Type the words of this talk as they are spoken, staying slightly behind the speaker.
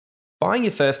Buying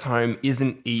your first home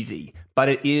isn't easy, but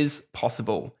it is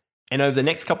possible. And over the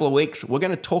next couple of weeks, we're going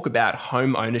to talk about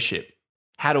home ownership,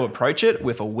 how to approach it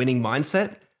with a winning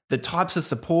mindset, the types of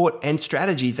support and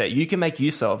strategies that you can make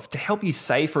use of to help you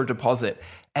save for a deposit,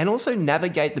 and also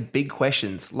navigate the big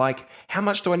questions like how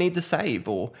much do I need to save,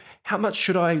 or how much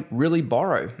should I really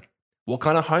borrow? What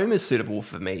kind of home is suitable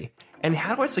for me? And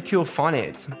how do I secure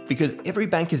finance? Because every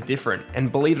bank is different,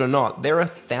 and believe it or not, there are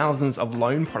thousands of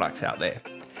loan products out there.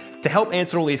 To help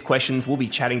answer all these questions, we'll be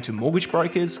chatting to mortgage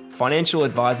brokers, financial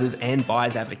advisors, and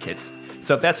buyers advocates.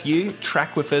 So if that's you,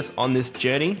 track with us on this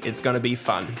journey. It's going to be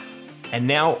fun. And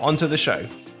now, onto the show.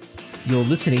 You're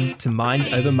listening to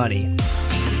Mind Over Money.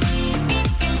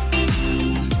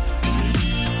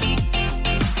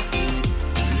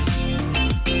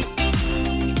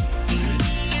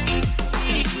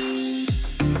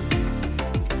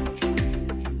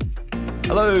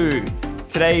 Hello.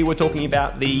 Today we're talking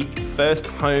about the First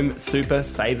Home Super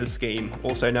Saver Scheme,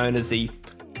 also known as the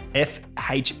FHSSS,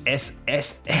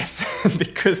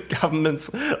 because governments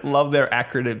love their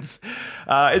acronyms.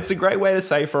 It's a great way to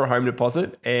save for a home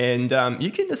deposit, and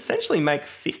you can essentially make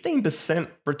 15%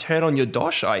 return on your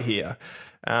dosh, I hear.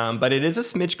 But it is a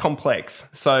smidge complex.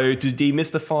 So to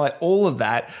demystify all of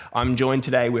that, I'm joined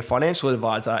today with financial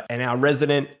advisor and our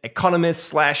resident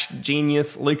economist /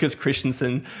 genius, Lucas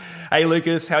Christensen. Hey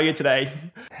Lucas, how are you today?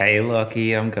 Hey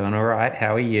Lockie, I'm going all right.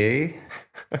 How are you?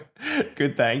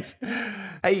 Good, thanks.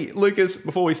 Hey Lucas,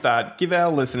 before we start, give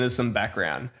our listeners some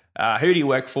background. Who do you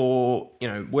work for?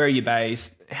 Where are you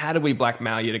based? How did we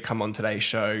blackmail you to come on today's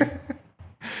show?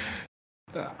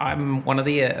 I'm one of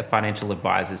the financial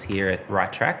advisors here at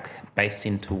Right Track, based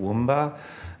in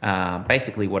Toowoomba.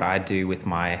 Basically, what I do with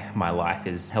my life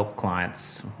is help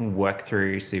clients work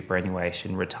through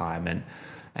superannuation, retirement,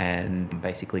 and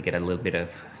basically get a little bit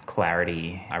of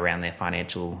clarity around their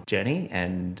financial journey.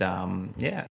 And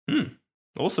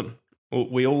Awesome. Well,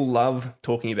 we all love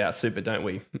talking about super, don't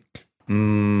we?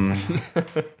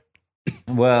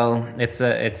 Well, it's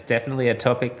definitely a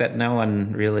topic that no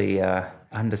one really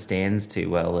understands too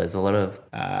well. There's a lot of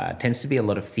tends to be a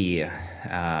lot of fear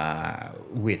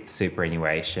with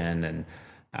superannuation, and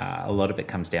a lot of it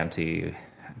comes down to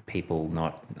people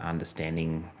not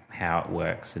understanding how it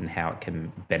works and how it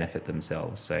can benefit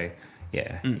themselves. So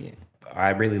yeah. I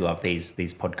really love these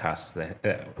podcasts that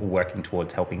are working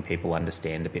towards helping people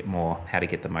understand a bit more how to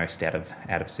get the most out of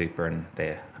super and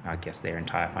their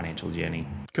entire financial journey.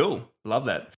 Cool. Love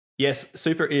that. Yes,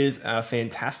 super is a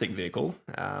fantastic vehicle.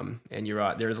 And you're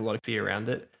right, there is a lot of fear around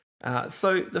it.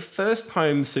 So the First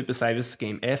Home Super Saver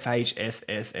Scheme,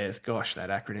 FHSSS, gosh, that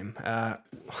acronym.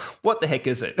 What the heck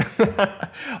is it?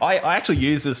 I actually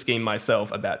used this scheme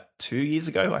myself about 2 years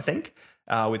ago, I think,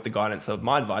 with the guidance of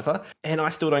my advisor, and I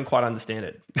still don't quite understand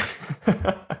it.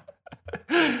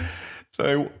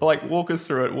 So, walk us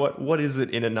through it. What is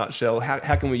it in a nutshell?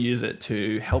 How can we use it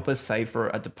to help us save for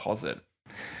a deposit?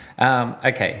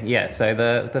 Okay, yeah. So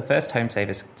the First Home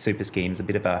Saver Super Scheme is a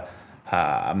bit of a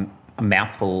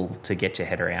mouthful to get your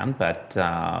head around, but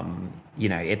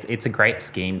it's a great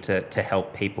scheme to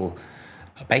help people.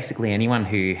 Basically, anyone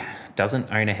who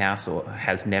doesn't own a house or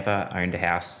has never owned a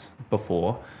house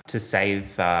before, to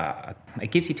save. It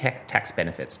gives you tax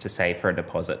benefits to save for a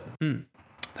deposit.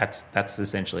 That's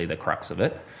essentially the crux of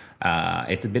it.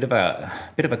 It's a bit of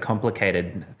a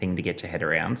complicated thing to get your head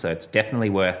around, so it's definitely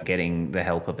worth getting the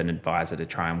help of an advisor to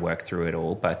try and work through it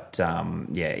all. But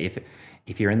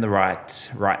if you're in the right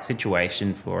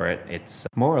situation for it, it's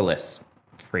more or less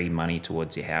free money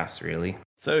towards your house, really.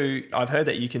 So I've heard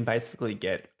that you can basically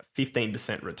get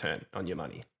 15% return on your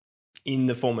money in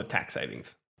the form of tax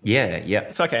savings. Yeah.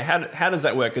 It's okay. How does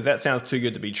that work? Because that sounds too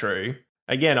good to be true.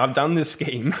 Again, I've done this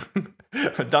scheme.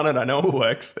 I've done it. I know it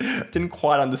works. Didn't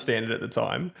quite understand it at the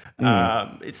time.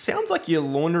 It sounds like you're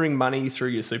laundering money through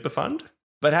your super fund.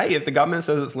 But hey, if the government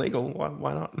says it's legal,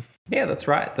 why not? Yeah, that's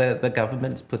right. The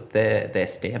government's put their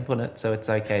stamp on it, so it's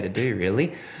okay to do,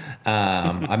 really.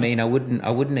 I mean, I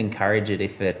wouldn't encourage it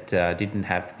if it didn't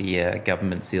have the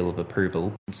government seal of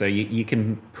approval. So you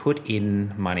can put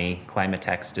in money, claim a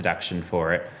tax deduction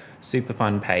for it.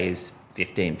 Superfund pays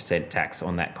 15% tax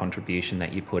on that contribution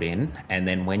that you put in, and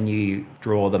then when you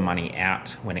draw the money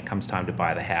out, when it comes time to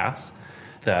buy the house,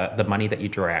 the money that you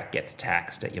draw out gets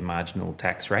taxed at your marginal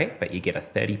tax rate, but you get a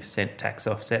 30% tax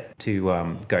offset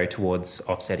to go towards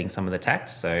offsetting some of the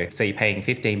tax. So you're paying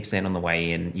 15% on the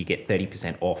way in, you get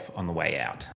 30% off on the way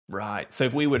out. Right. So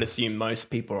if we would assume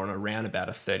most people are on around about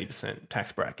a 30%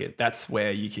 tax bracket, that's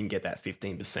where you can get that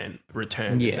 15%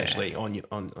 return essentially on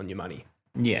your money.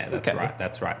 Yeah, that's right.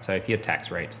 That's right. So if your tax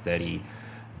rate's 30%,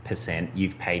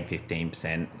 you've paid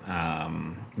 15%.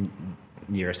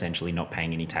 you're essentially not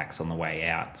paying any tax on the way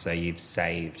out. So you've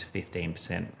saved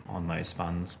 15% on those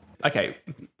funds. Okay,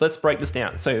 let's break this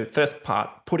down. So first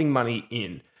part, putting money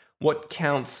in. What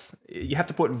counts? You have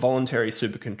to put voluntary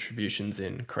super contributions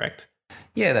in, correct?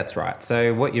 Yeah, that's right.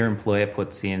 So what your employer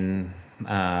puts in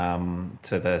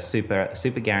to the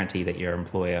super guarantee that your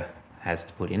employer has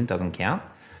to put in doesn't count.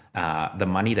 The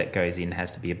money that goes in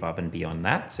has to be above and beyond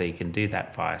that. So you can do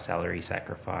that via salary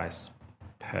sacrifice,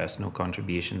 personal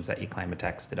contributions that you claim a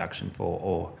tax deduction for,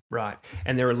 or... Right.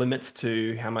 And there are limits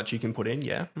to how much you can put in,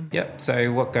 yeah? Yep.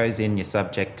 So what goes in, you're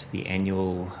subject to the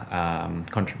annual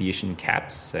contribution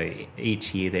caps. So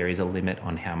each year there is a limit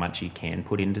on how much you can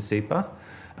put into super.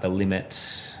 The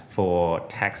limit for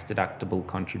tax deductible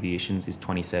contributions is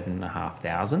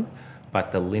 $27,500,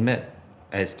 but the limit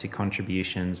as to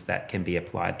contributions that can be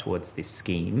applied towards this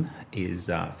scheme is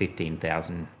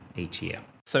 $15,000 each year.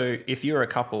 So if you're a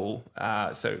couple,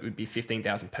 so it would be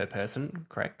 $15,000 per person,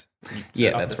 correct? So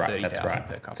yeah, that's right. That's right.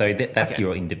 So that's okay.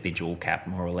 Your individual cap,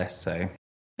 more or less. So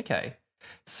okay.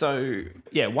 So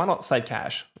yeah, why not save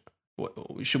cash?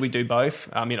 Should we do both?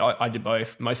 I mean, I did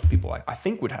both. Most people, I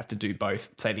think, would have to do both,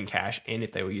 saving cash and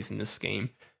if they were using this scheme,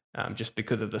 just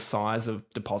because of the size of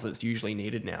deposits usually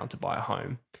needed now to buy a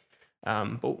home.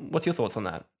 But what's your thoughts on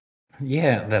that?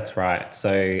 Yeah, that's right.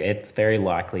 So it's very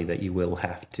likely that you will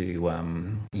have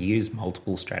to use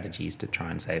multiple strategies to try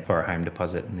and save for a home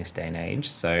deposit in this day and age.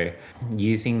 So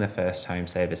using the First Home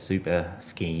Saver Super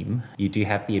scheme, you do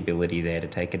have the ability there to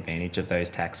take advantage of those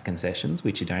tax concessions,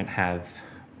 which you don't have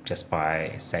just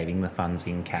by saving the funds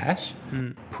in cash.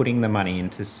 Putting the money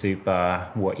into super,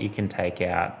 what you can take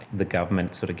out, the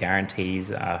government sort of guarantees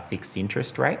a fixed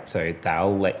interest rate. So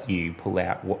they'll let you pull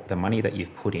out what the money that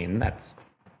you've put in that's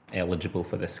eligible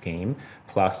for the scheme,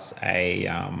 plus a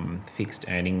fixed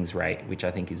earnings rate, which I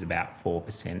think is about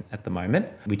 4% at the moment,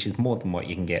 which is more than what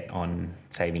you can get on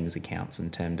savings accounts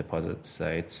and term deposits. So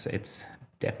it's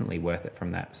definitely worth it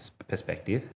from that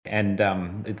perspective. And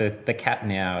the cap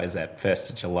now is at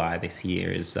 1st of July this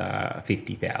year is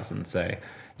 50,000. So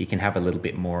you can have a little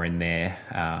bit more in there.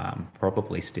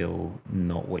 Probably still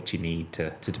not what you need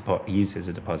to use as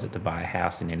a deposit to buy a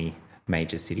house in any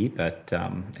major city, but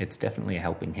it's definitely a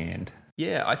helping hand.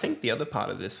 Yeah, I think the other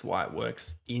part of this, why it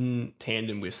works in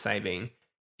tandem with saving,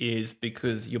 is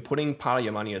because you're putting part of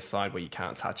your money aside where you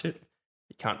can't touch it.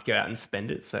 You can't go out and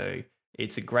spend it. So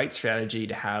it's a great strategy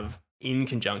to have in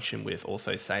conjunction with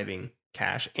also saving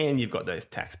cash, and you've got those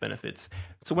tax benefits.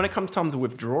 So when it comes time to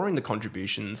withdrawing the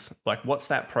contributions, like what's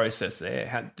that process there?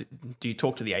 How, do you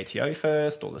talk to the ATO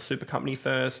first or the super company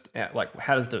first? Like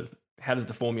how does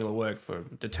the formula work for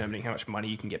determining how much money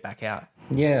you can get back out?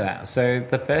 Yeah, so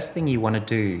the first thing you want to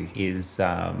do is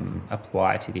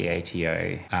apply to the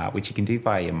ATO, which you can do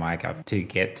via your MyGov, to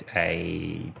get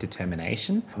a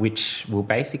determination, which will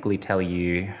basically tell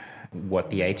you what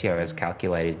the ATO has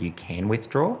calculated you can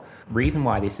withdraw. Reason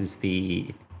why this is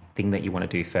the thing that you want to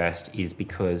do first is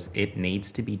because it needs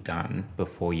to be done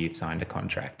before you've signed a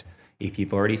contract. If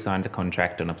you've already signed a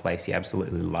contract on a place you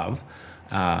absolutely love,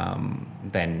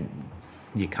 then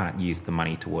you can't use the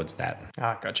money towards that.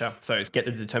 Gotcha. So get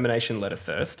the determination letter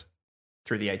first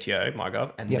through the ATO,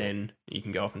 MyGov, and then you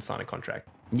can go off and sign a contract.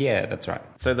 Yeah, that's right.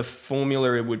 So the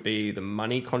formula would be the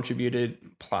money contributed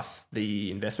plus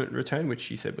the investment return, which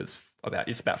you said was about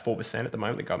 4% at the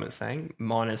moment, the government's saying,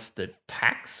 minus the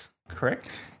tax,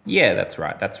 correct? Yeah, that's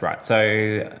right. That's right.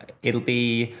 So it'll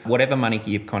be whatever money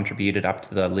you've contributed up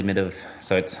to the limit of,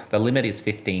 the limit is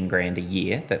 15 grand a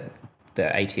year that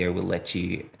the ATO will let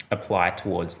you apply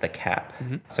towards the cap.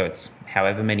 Mm-hmm. So it's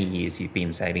however many years you've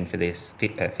been saving for this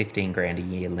 15 grand a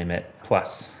year limit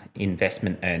plus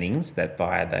investment earnings that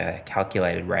via the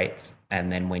calculated rates.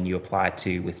 And then when you apply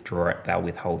to withdraw it, they'll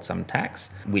withhold some tax,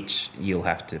 which you'll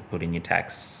have to put in your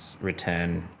tax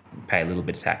return, pay a little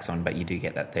bit of tax on, but you do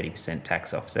get that 30%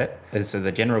 tax offset. So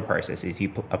the general process is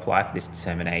you apply for this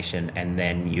determination and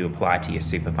then you apply to your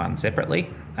super fund separately.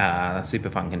 The super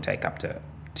fund can take up to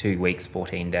 2 weeks,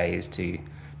 14 days to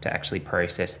actually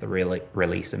process the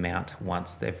release amount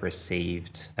once they've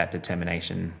received that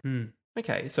determination.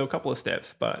 Okay, so a couple of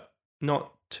steps, but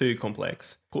not too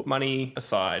complex. Put money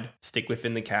aside, stick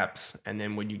within the caps, and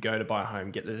then when you go to buy a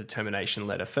home, get the determination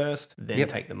letter first, then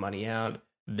take the money out,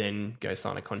 then go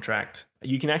sign a contract.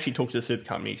 You can actually talk to the super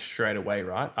company straight away,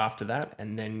 right, after that,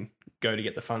 and then go to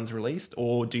get the funds released?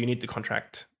 Or do you need the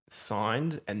contract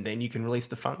signed and then you can release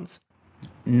the funds?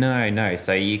 No.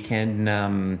 So you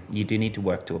can, you do need to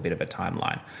work to a bit of a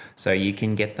timeline. So you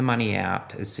can get the money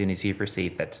out as soon as you've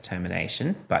received that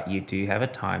determination, but you do have a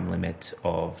time limit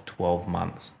of 12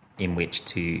 months in which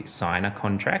to sign a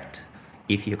contract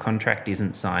If your contract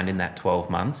isn't signed in that 12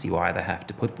 months, you either have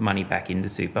to put the money back into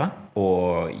super,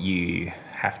 or you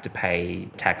have to pay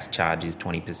tax charges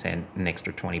 20%, an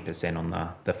extra 20%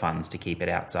 on the funds to keep it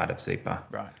outside of super.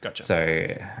 Right, gotcha.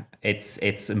 So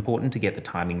it's important to get the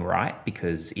timing right,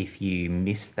 because if you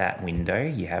miss that window,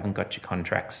 you haven't got your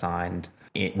contract signed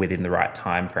within the right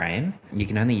time frame, you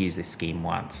can only use this scheme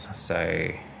once.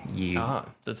 So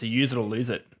it's a use it or lose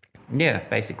it. Yeah,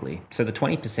 basically. So the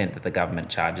 20% that the government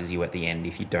charges you at the end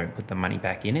if you don't put the money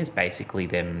back in is basically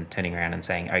them turning around and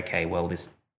saying, okay, well,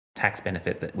 this tax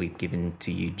benefit that we've given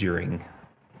to you during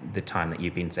the time that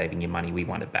you've been saving your money, we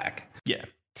want it back. Yeah.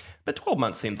 But 12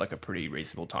 months seems like a pretty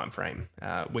reasonable time frame.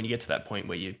 When you get to that point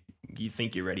where you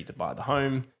think you're ready to buy the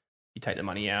home, you take the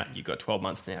money out, you've got 12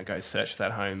 months now, go search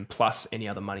that home, plus any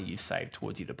other money you saved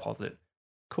towards your deposit.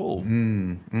 Cool.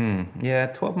 Yeah,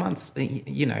 12 months,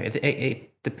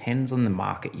 it depends on the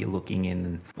market you're looking in,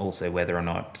 and also whether or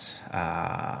not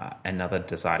another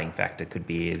deciding factor could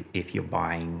be if you're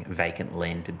buying vacant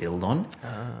land to build on.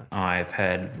 I've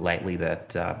heard lately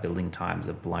that building times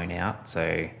are blown out,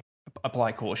 so...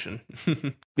 Apply caution.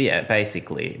 Yeah,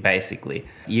 basically.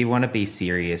 You want to be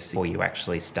serious before you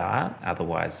actually start.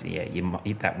 Otherwise,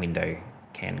 that window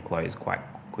can close quite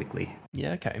quickly.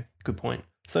 Yeah, okay. Good point.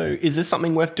 So is this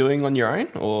something worth doing on your own,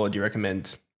 or do you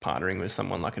recommend partnering with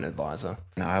someone like an advisor?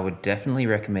 No, I would definitely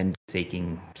recommend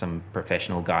seeking some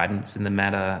professional guidance in the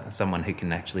matter, someone who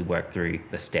can actually work through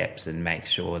the steps and make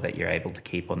sure that you're able to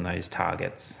keep on those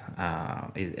targets.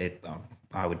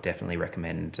 I would definitely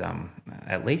recommend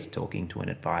at least talking to an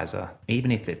advisor,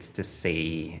 even if it's to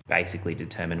basically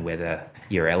determine whether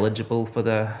you're eligible for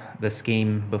the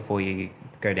scheme before you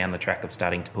go down the track of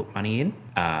starting to put money in.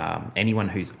 Anyone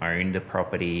who's owned a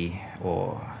property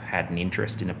or had an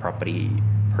interest in a property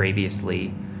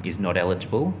previously is not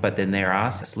eligible, but then there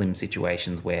are slim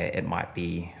situations where it might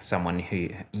be someone who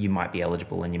you might be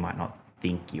eligible and you might not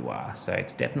think you are. So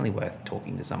it's definitely worth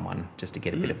talking to someone just to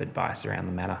get a bit of advice around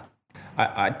the matter.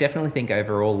 I definitely think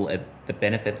overall the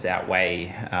benefits outweigh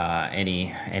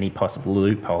any possible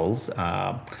loopholes.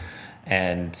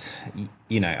 And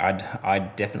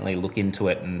I'd definitely look into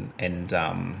it and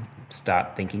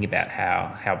start thinking about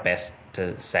how best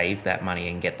to save that money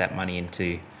and get that money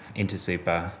into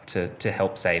super to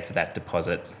help save for that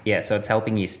deposit. Yeah, so it's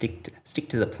helping you stick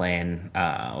to the plan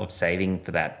of saving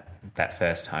for that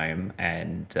first home,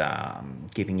 and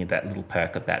giving you that little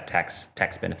perk of that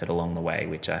tax benefit along the way,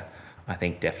 which I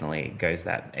think definitely goes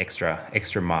that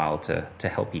extra mile to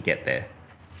help you get there.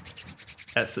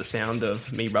 That's the sound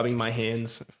of me rubbing my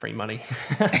hands. Free money.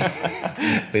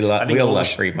 We all love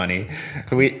free money.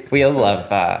 We all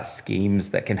love schemes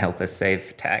that can help us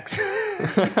save tax.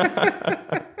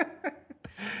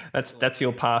 That's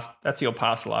your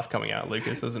past life coming out,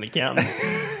 Lucas, as an accountant.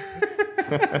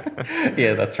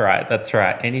 Yeah, that's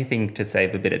right. Anything to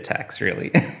save a bit of tax,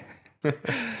 really.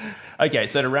 Okay,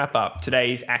 so to wrap up,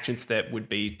 today's action step would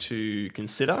be to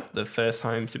consider the First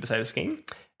Home Super Saver Scheme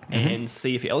and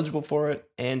see if you're eligible for it,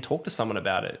 and talk to someone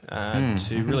about it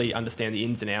to really understand the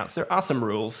ins and outs. There are some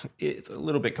rules. It's a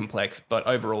little bit complex, but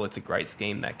overall it's a great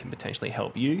scheme that can potentially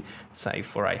help you save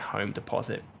for a home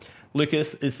deposit.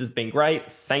 Lucas, this has been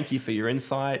great. Thank you for your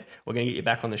insight. We're going to get you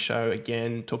back on the show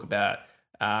again, talk about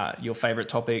your favorite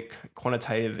topic,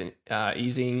 quantitative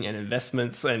easing and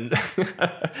investments, and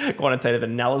quantitative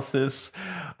analysis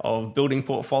of building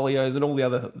portfolios, and all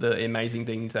the amazing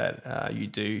things that you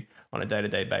do on a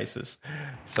day-to-day basis.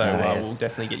 So we'll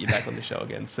definitely get you back on the show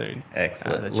again soon.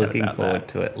 Excellent. Looking forward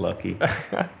to it, Lockie.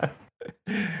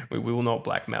 We will not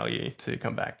blackmail you to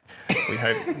come back. We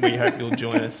hope you'll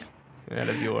join us out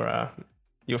of your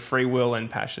free will and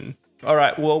passion. All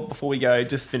right, well, before we go,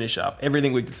 just finish up.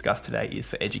 Everything we've discussed today is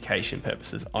for education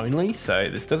purposes only, so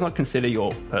this does not consider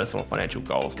your personal financial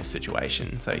goals or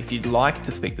situation. So if you'd like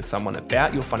to speak to someone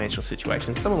about your financial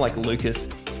situation, someone like Lucas,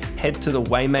 head to the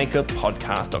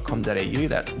waymakerpodcast.com.au.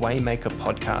 That's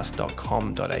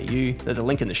waymakerpodcast.com.au. There's a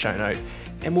link in the show note,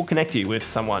 and we'll connect you with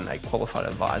someone, a qualified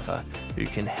advisor, who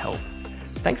can help.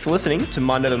 Thanks for listening to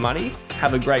Mind Over Money.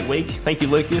 Have a great week. Thank you,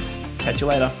 Lucas. Catch you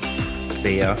later.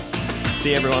 See ya.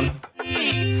 See you, everyone.